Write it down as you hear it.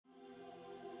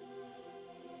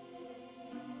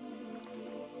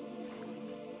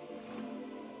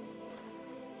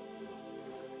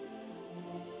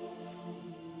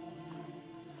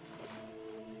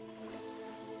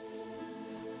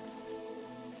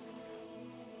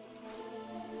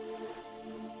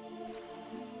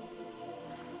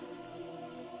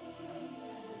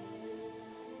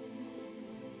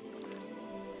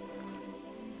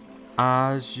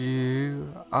as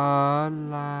you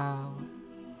allow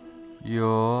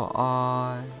your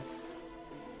eyes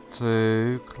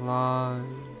to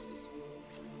close,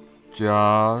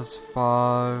 just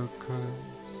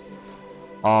focus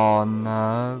on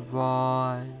the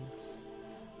rise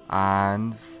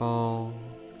and fall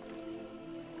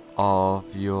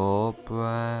of your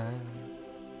breath,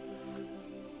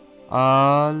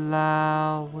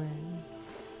 allowing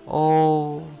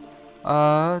all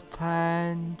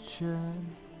attention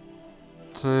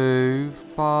to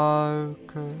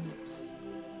focus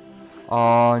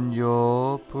on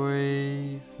your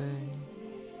breathing,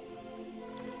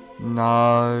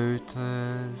 noticing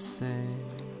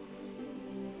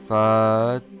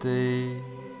the deep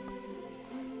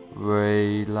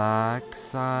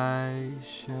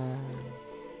relaxation,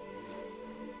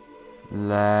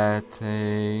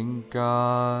 letting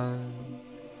go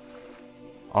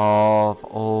of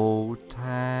all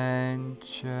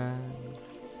tension,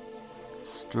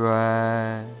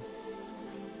 stress,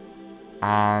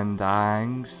 and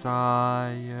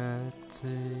anxiety,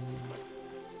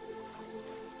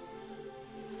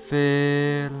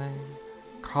 feeling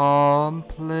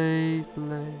completely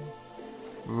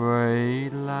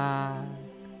relaxed.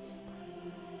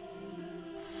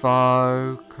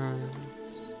 Focus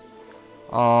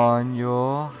on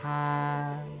your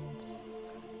hands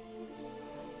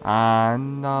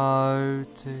and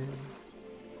notice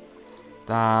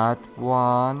that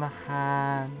one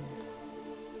hand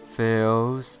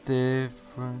feels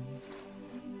different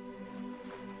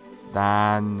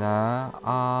than the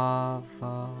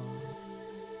other,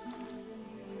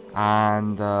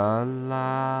 and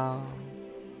allow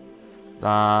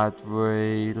that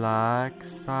relaxation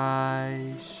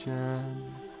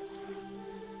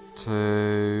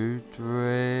to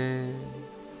drift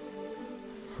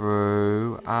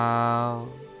throughout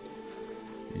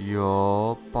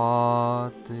your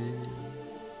body,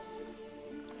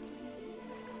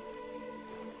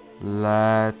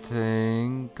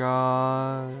 letting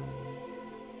go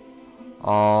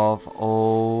of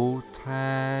all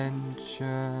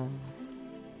tension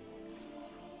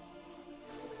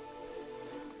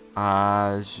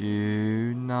as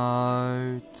you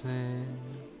notice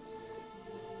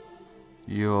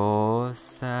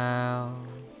yourself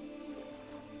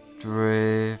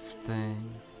drifting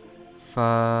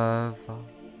further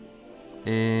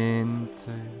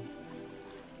into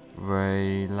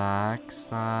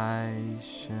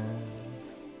relaxation.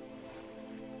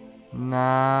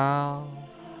 Now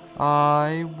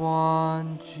I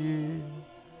want you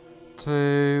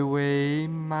to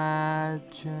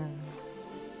imagine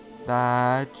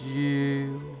that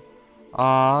you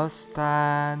are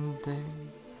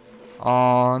standing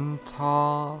on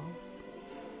top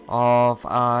of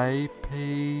a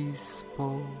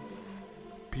peaceful,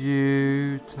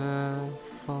 beautiful,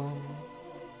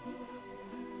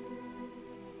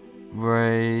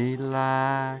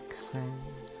 relaxing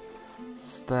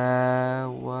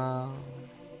stairwell,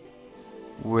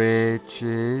 which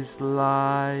is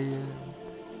layered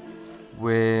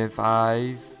with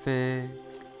a thick,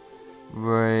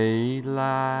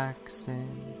 relaxing,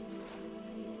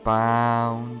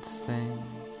 bouncing,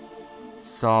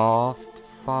 soft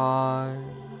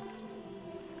foam,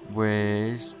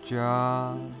 which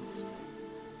just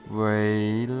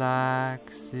relaxes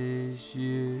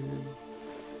you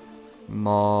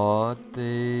more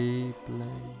deeply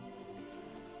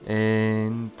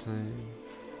into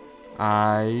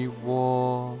a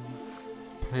warm,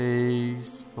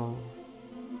 peaceful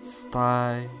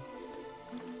state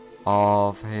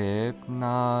of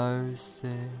hypnosis.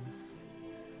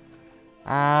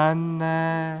 And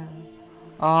there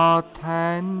are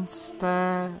 10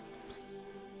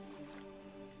 steps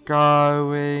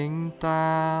going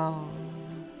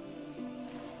down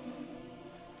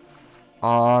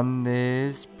on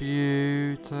this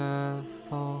beautiful,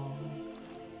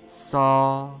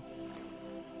 soft,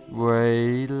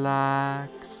 relaxing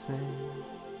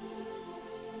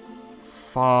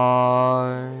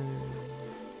foam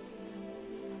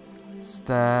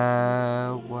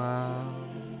stairwell.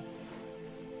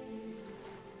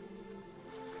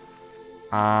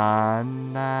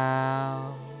 And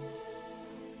now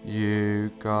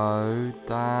you go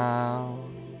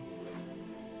down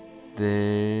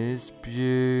this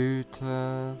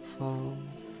beautiful,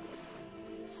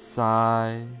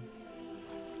 safe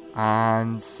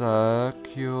and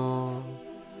secure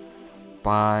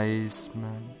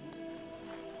basement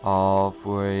of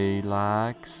relaxation,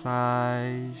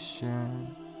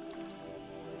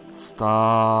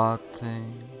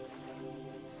 starting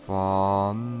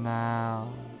from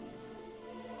now.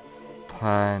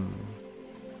 10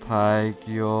 take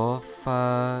your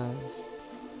first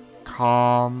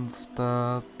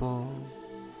comfortable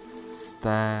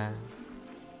step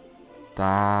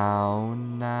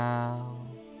down now,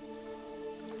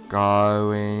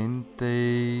 going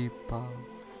deeper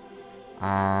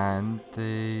and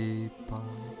deeper.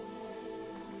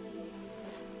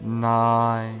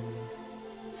 9.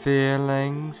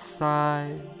 Feeling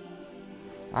safe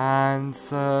and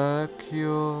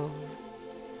secure,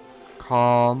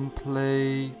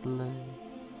 completely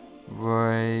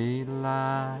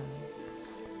relaxed,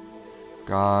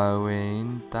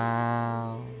 going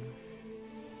down,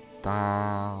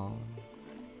 down,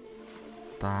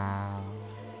 down.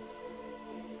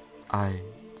 8.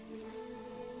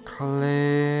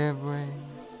 Clearing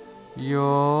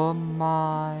your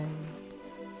mind,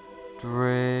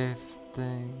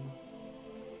 drifting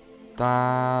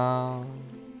down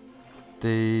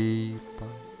deeper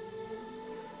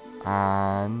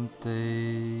and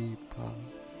deeper.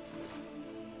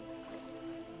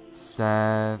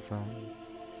 7.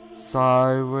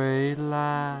 So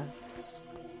relaxed,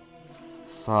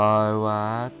 so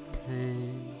at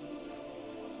peace,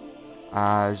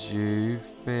 as you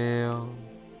feel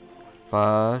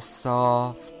the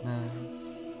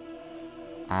softness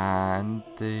and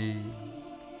deep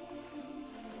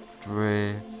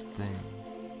drifting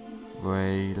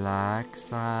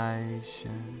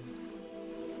relaxation.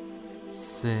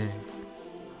 6.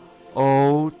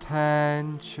 All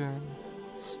tension,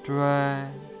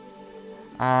 stress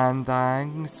and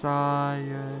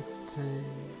anxiety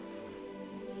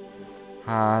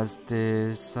has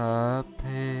disappeared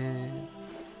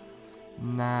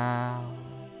now,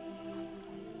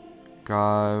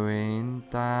 going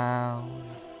down,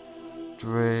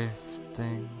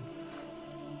 drifting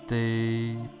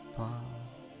deeper.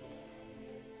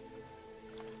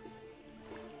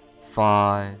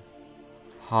 5.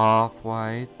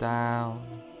 Halfway down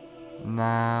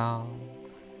now,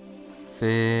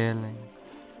 feeling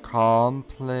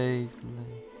completely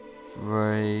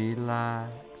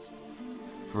relaxed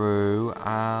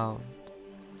throughout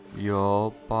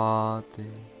your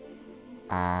body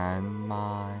and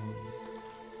mind.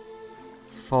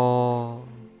 4.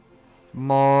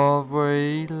 More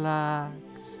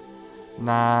relaxed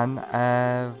than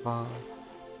ever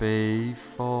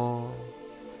before,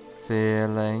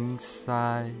 feeling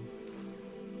safe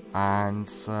and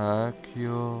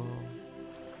secure.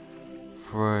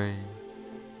 3.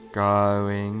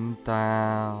 Going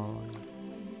down,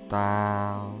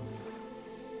 down,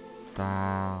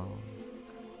 down,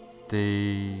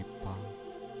 deeper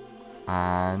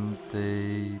and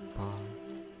deeper.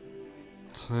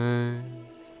 2.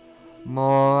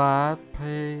 More at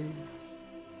peace,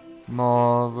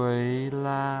 more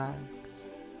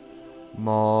relaxed,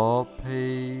 more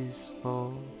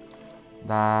peaceful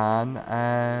than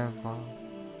ever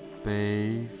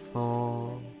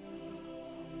before.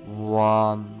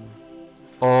 1.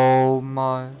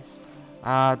 Almost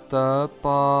at the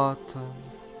bottom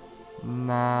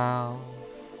now.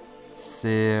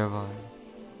 0.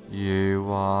 You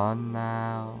are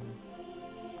now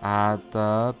at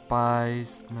the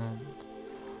basement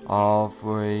of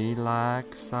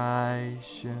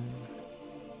relaxation,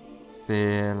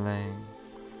 feeling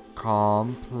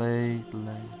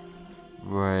completely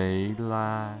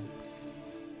relaxed.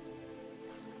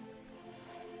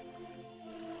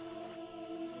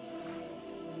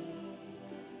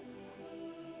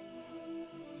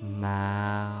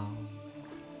 Now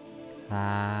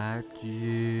that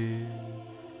you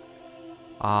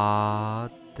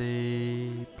are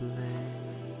deeply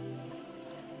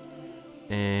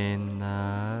in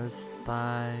a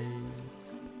state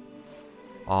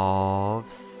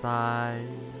of safe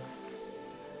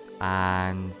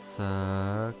and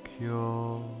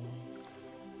secure,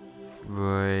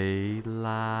 relaxing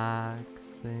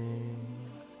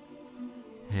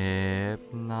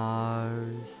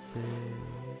hypnosis,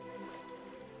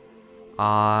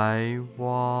 I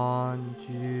want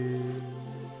you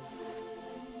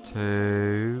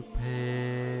to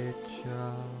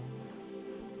picture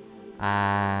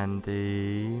and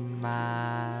imagine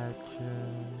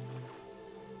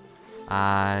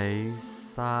a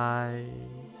safe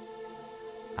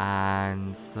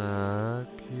and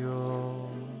secure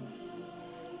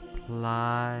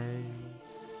place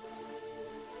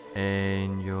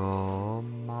in your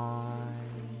mind.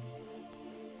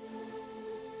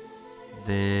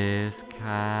 This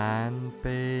can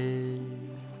be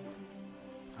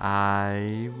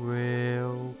a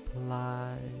real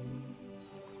place,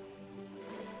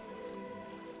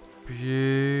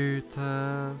 beautiful,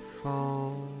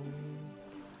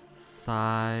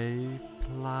 safe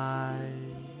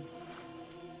place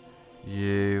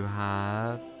you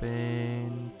have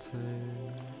been to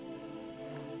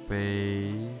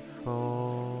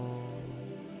before,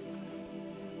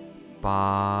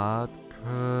 but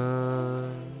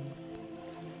could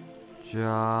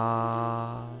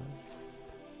just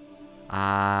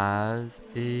as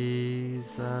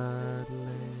easily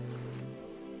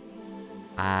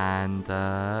and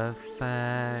effectively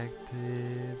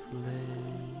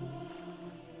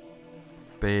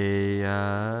be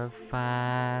a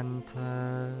fantasy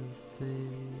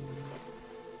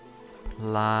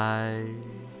place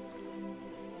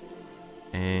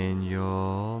in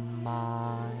your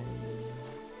mind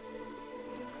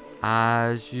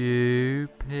as you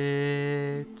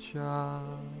picture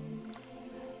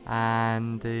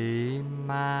and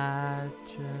imagine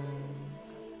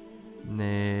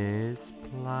this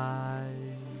place.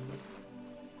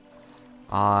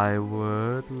 I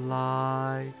would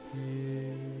like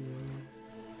you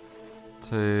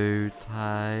to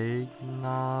take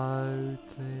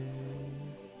notice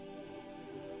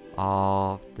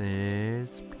of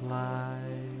this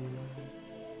place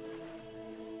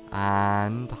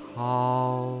and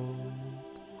hold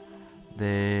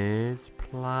this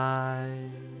place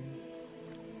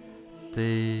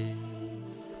deep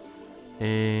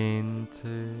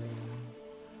into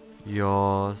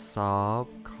your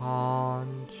subconscious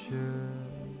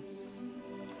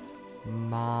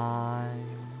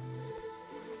mind,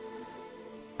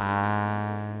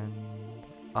 and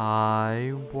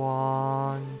I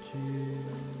want you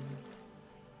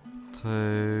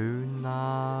to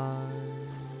know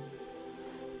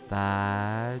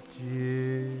that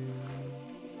you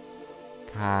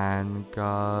can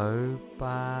go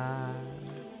back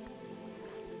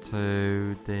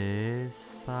to this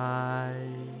safe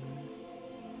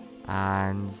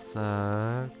and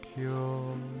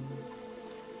secure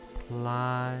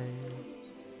place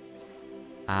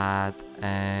at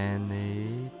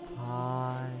any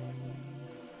time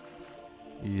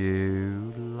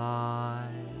you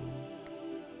like,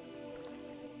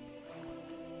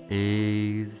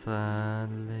 easily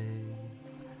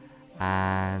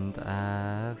and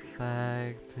effectively.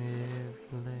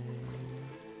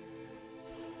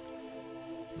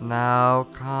 Now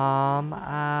come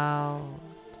out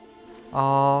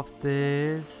of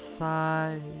this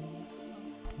safe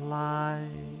place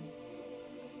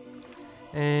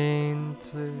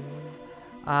into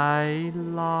a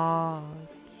large,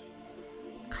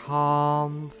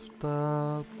 comfortable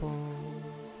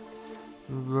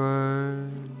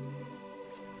room,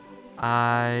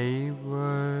 a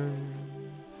room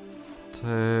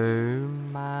to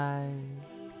make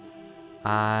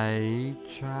a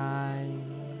change,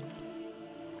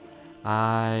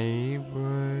 a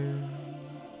room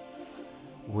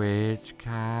which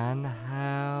can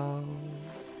help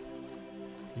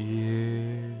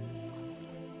you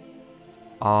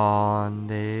on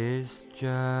this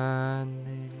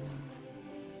journey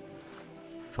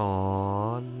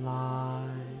for life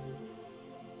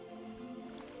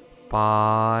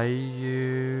by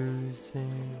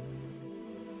using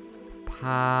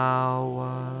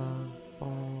powerful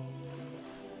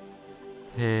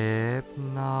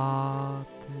hypnotic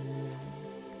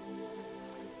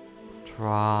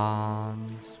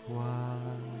trance work,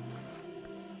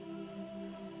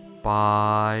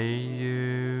 by using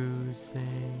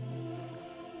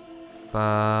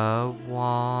the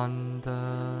wonderful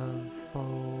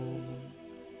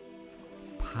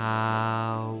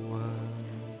powers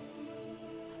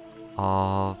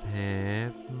of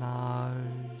hypnosis.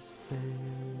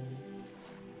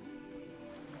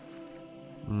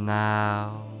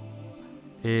 Now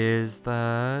is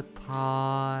the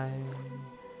time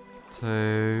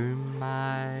to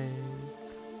make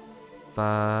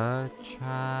the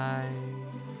change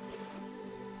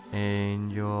in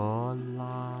your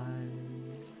life.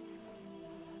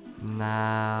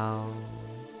 Now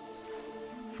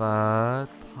the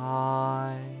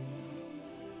time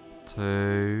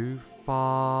to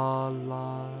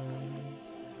follow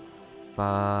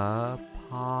the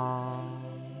path,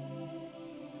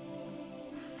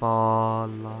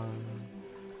 follow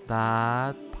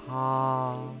that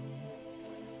path,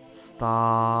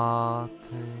 starting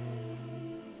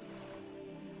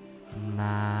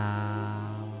now.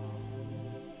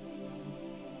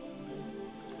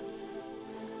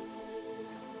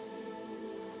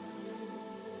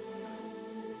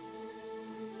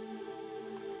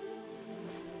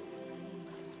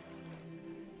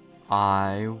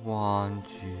 I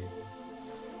want you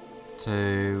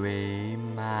to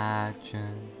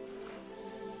imagine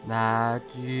that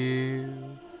you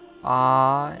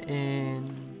are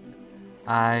in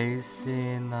a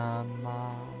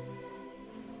cinema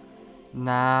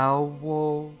Now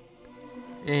walk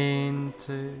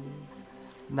into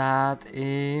that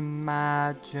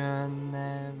imaginary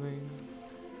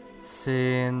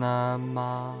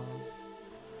cinema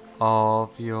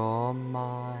of your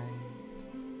mind.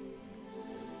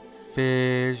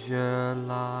 Visualize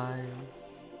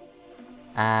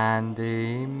and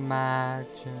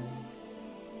imagine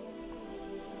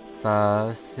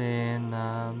the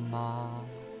cinema.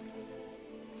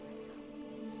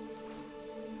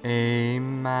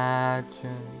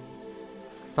 Imagine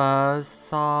the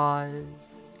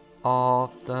size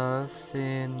of the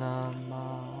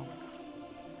cinema,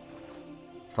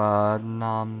 the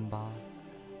number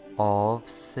of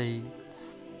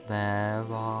seats there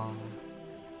are,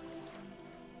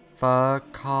 the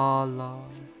color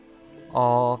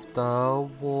of the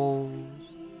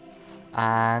walls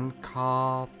and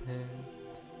carpet,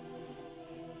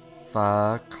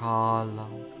 the color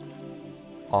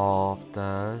of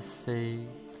the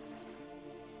seats,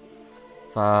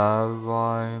 the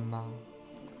aroma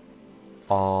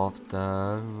of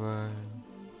the room,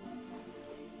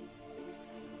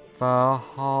 the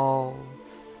whole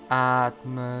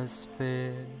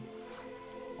atmosphere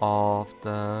of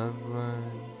the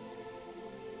room.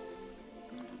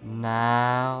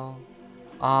 Now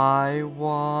I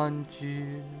want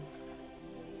you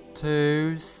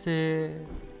to sit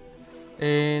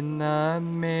in the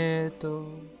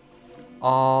middle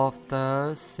of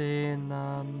the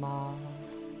cinema,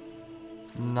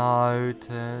 noticing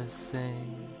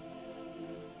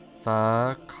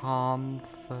the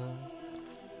comfort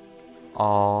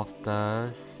of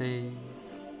the seat.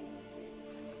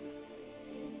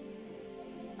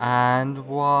 And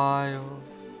while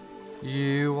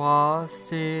you are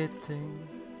sitting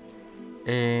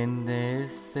in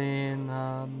this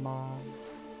cinema,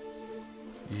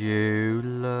 you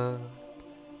look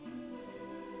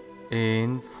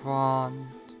in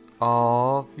front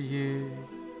of you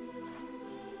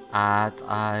at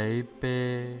a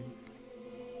big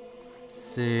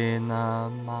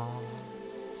cinema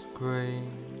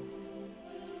screen,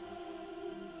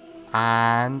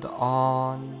 and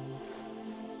on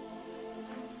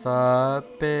the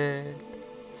big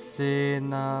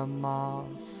cinema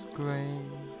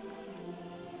screen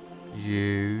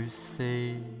you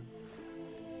see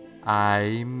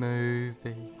a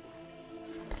movie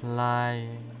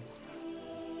playing.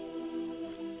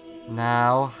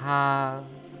 Now have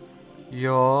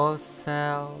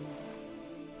yourself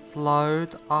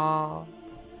float up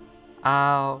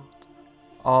out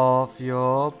of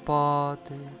your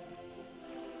body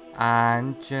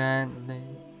and gently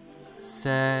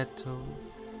settle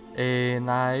in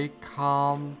a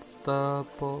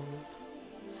comfortable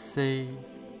seat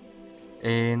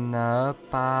in the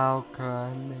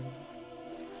balcony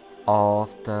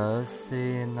of the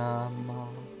cinema,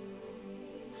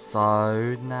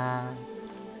 so that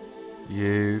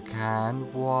you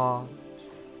can watch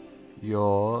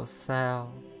yourself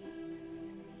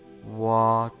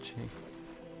watching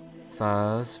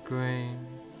the screen.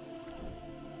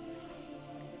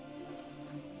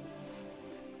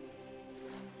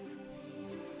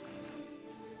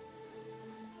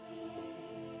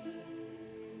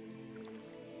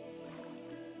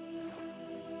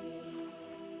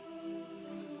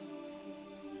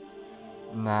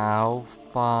 Now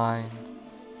find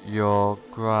your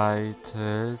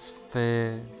greatest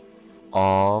fear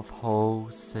of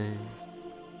horses.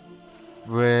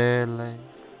 Really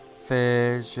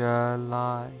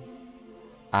visualize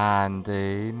and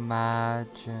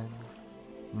imagine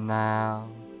now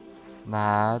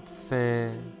that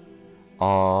fear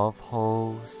of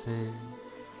horses.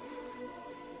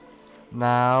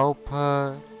 Now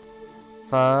put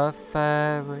the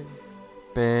very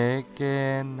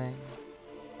beginning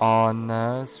on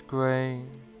the screen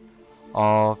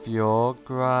of your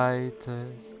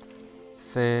greatest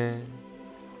fear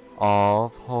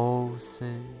of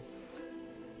horses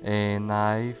in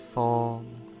a form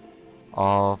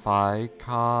of a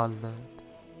coloured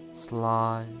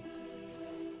slide.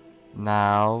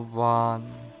 Now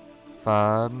run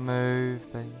the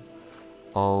movie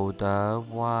all the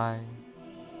way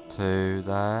to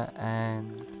the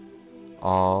end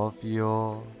of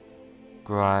your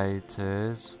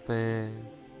greatest fear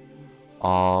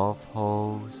of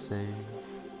horses.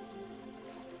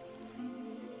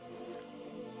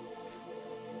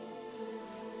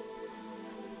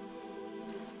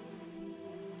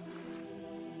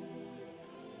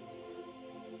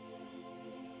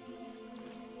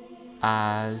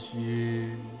 As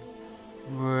you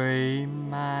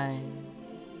remain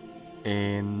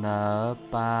in the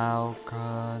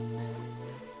balcony,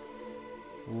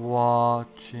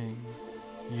 watching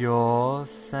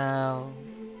yourself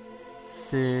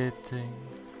sitting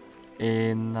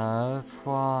in the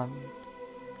front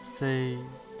seat,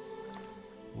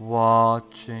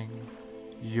 watching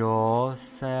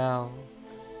yourself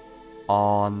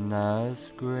on the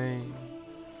screen.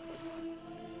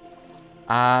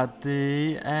 At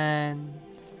the end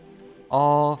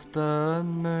of the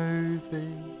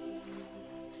movie,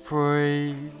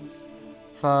 freeze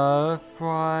the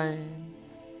frame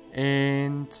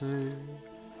into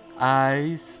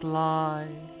a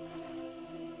slide,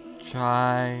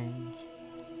 change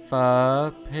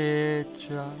the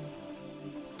picture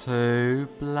to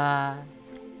black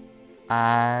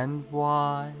and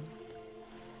white,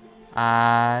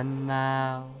 and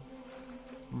now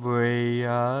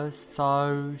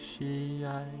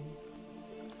reassociate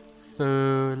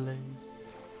fully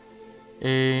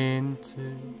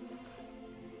into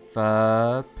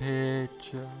the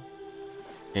picture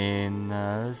in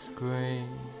the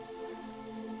screen.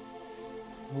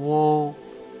 Walk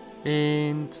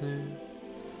into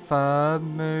the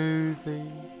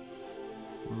movie,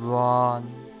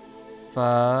 run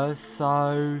the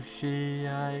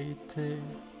associated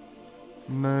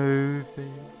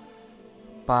movie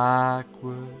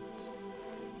backwards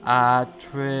at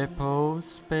triple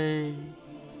speed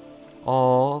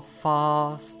or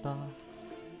faster,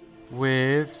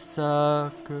 with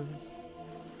circus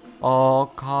or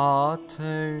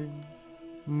cartoon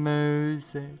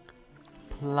music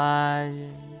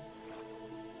playing,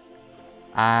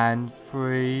 and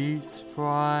freeze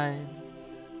frame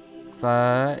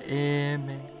the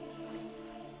image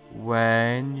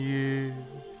when you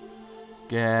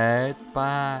get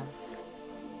back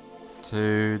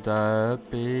to the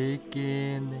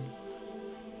beginning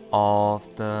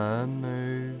of the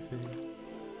movie.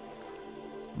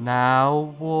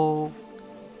 Now walk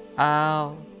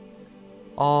out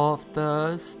of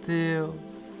the still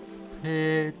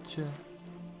picture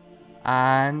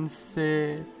and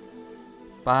sit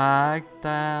back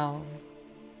down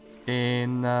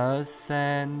in the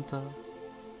center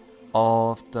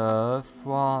of the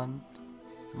front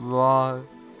row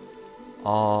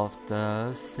of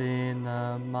the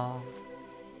cinema.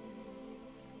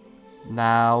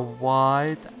 Now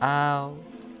white out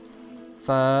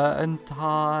the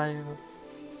entire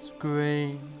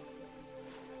screen,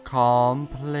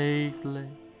 completely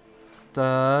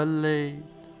delete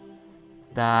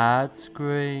that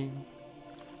screen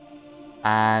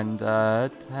and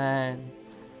attend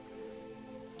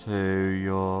to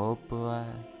your breath.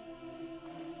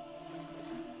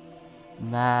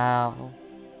 Now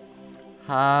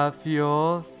have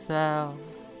yourself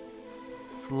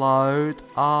float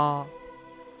up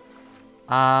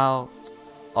out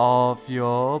of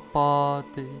your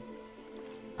body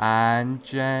and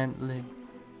gently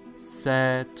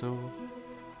settle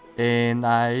in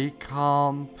a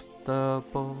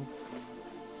comfortable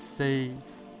seat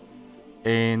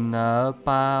in the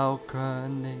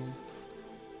balcony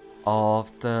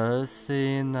of the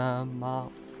cinema,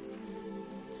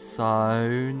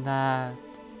 so that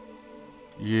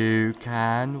you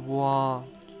can watch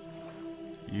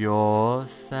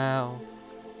yourself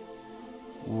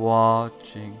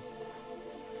watching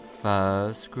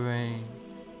the screen.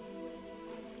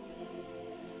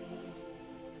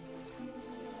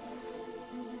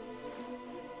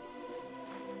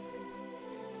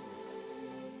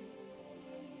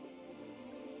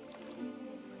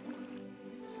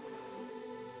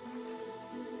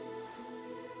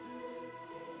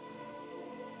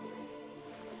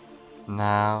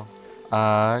 Now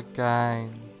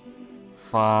again,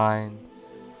 find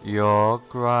your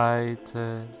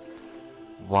greatest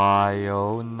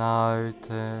while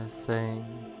noticing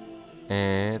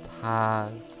it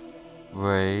has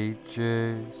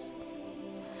reduced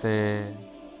fear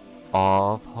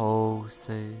of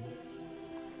horses.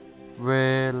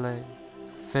 Really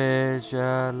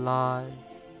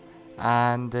visualize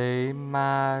and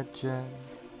imagine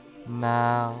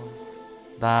now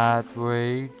that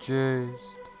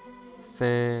reduced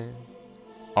fear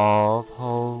of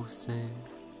horses.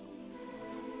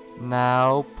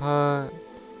 Now put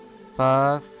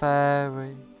the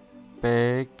very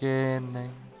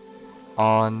beginning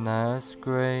on the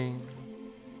screen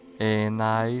in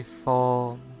a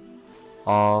form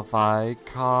of a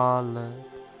colored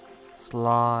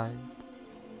slide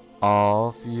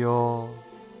of your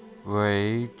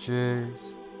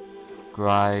reduced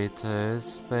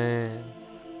greatest fear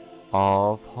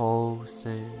of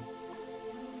horses.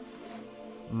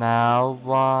 Now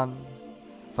run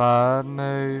the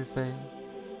movie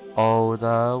all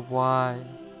the way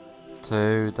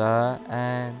to the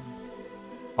end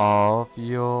of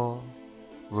your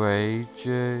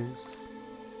reduced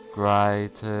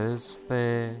greatest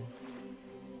fear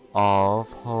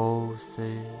of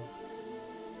horses.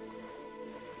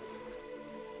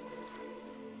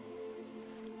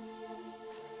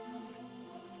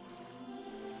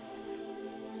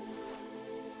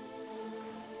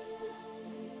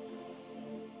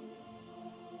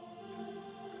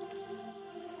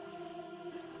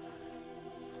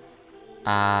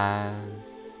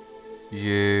 As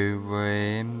you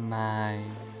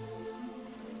remain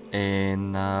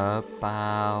in the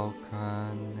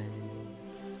balcony,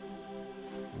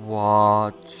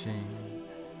 watching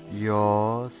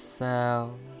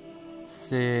yourself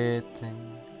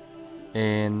sitting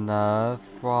in the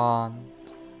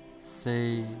front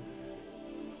seat,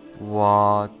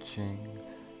 watching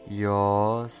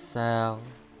yourself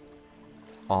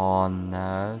on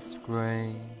the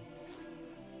screen.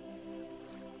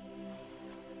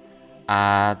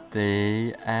 At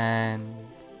the end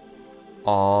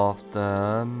of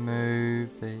the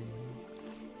movie,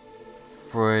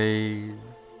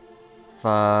 freeze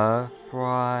the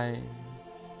frame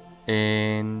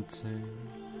into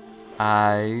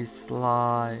a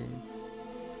slide,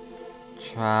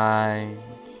 change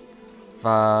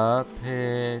the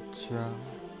picture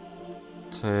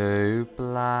to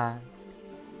black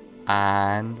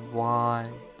and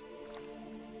white,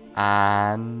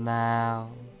 and now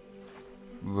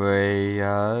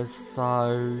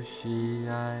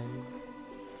reassociate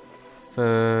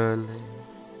fully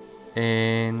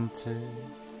into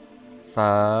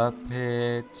the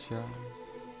picture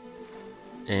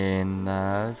in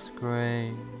the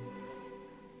screen.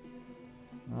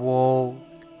 Walk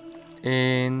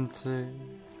into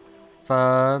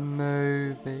the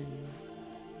movie,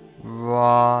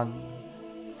 run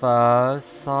the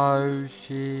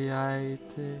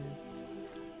associated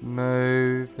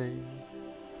movie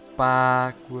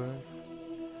backwards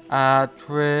at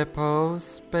triple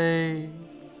speed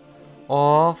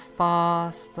or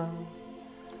faster,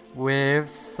 with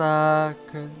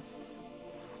circus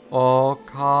or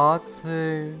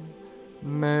cartoon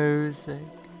music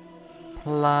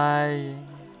playing,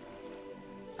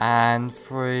 and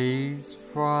freeze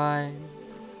frame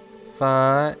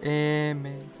the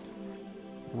image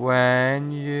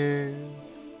when you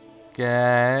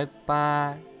get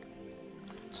back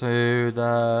to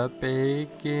the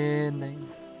beginning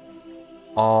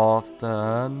of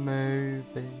the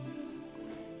movie.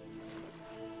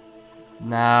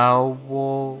 Now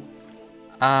walk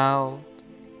out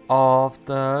of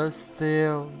the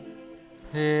still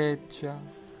picture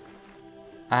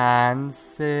and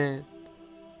sit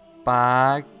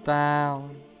back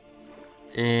down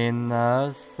in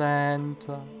the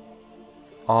center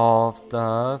of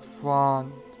the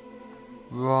front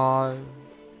row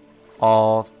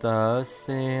of the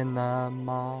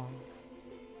cinema.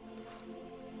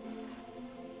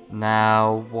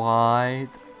 Now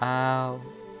wide out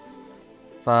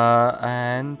the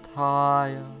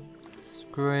entire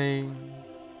screen,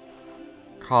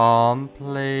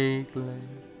 completely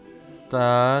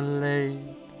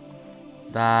delete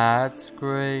that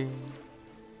screen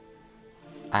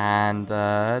and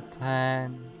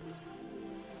attend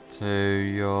to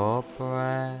your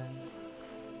breath.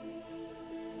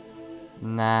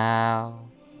 Now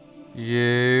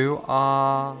you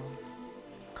are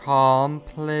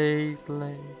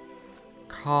completely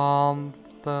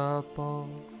comfortable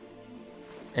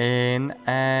in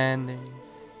any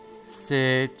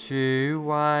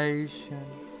situation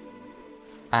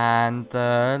and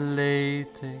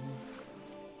deleting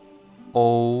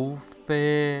all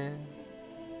fear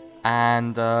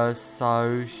and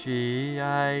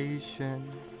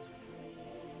associations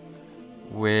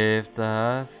with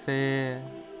the fear,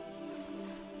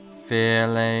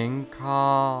 feeling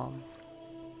calm,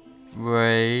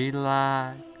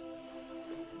 relaxed,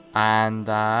 and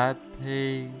at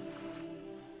peace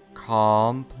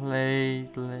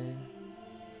completely,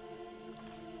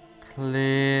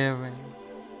 clearing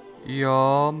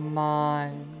your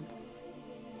mind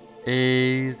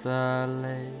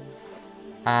easily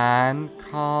and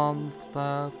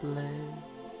comfortably.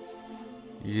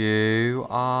 You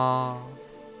are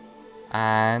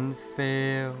and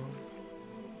feel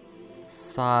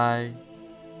safe,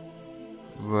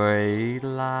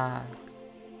 relaxed,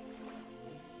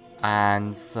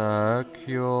 and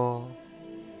secure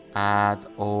at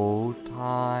all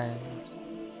times,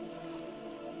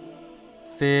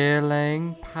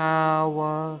 feeling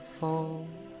powerful,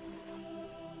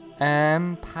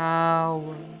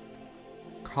 empowered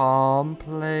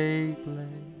completely,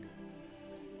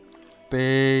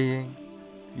 being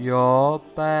your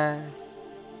best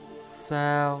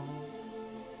self.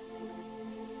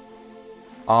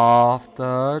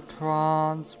 After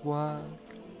trance work,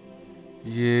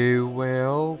 you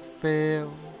will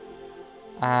feel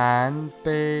and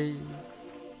be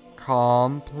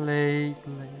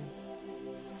completely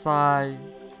safe,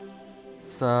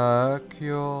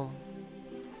 secure,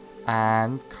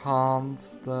 and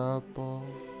comfortable.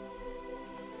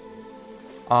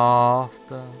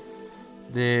 After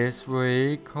this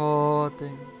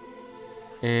recording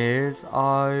is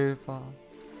over,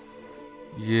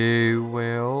 you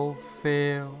will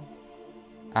feel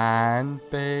and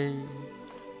be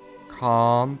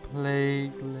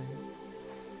completely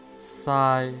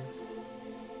safe,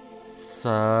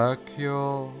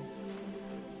 secure,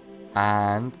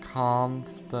 and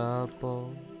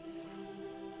comfortable.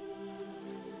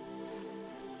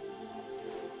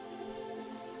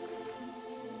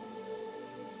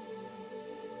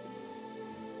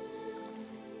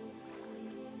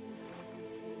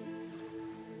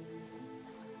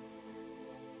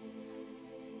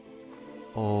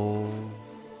 All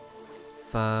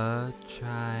the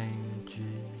changes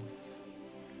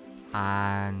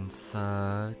and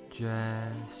suggestions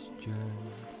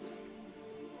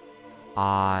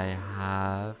I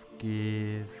have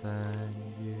given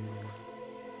you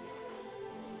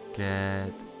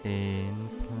get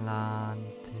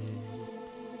implanted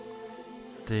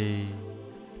deep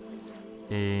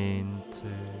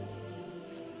into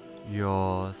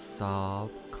your subconscious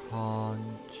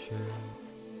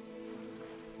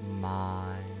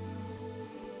mind.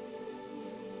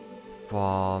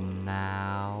 From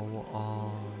now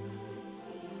on,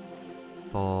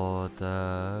 for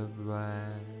the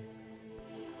rest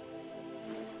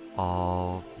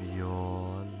of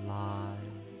your life,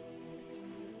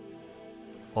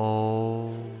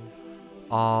 all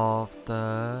of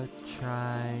the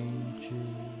changes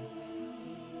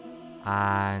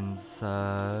and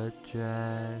suggestions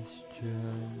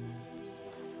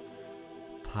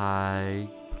take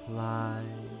place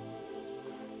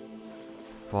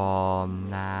from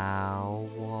now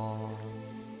on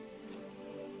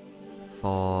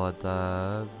for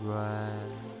the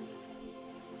rest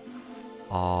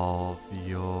of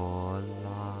your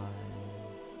life.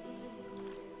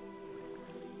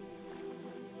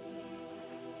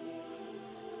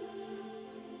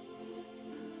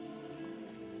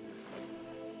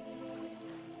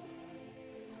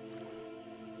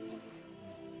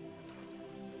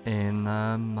 In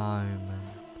a moment,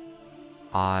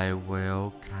 I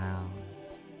will count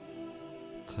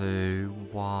to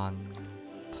 1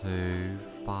 to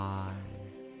 5,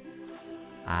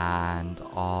 and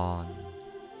on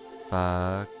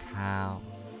the count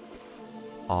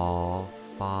of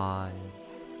 5,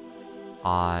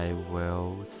 I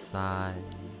will say,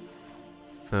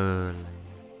 fully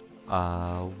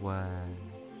aware.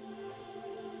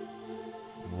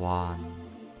 1.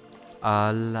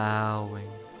 Allowing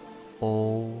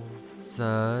all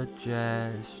suggestions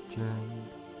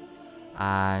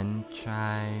and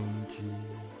changes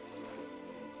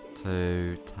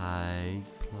to take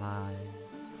place.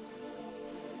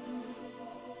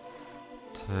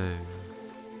 2.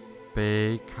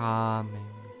 Becoming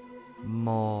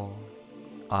more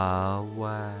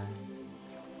aware.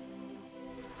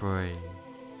 3.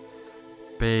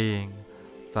 Being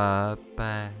the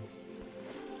best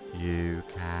you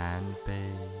can be.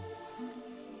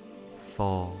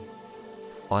 4.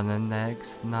 On the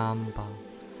next number,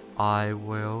 I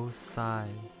will say,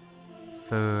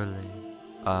 fully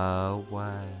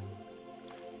aware.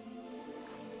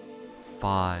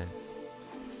 5.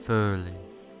 Fully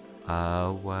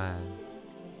aware.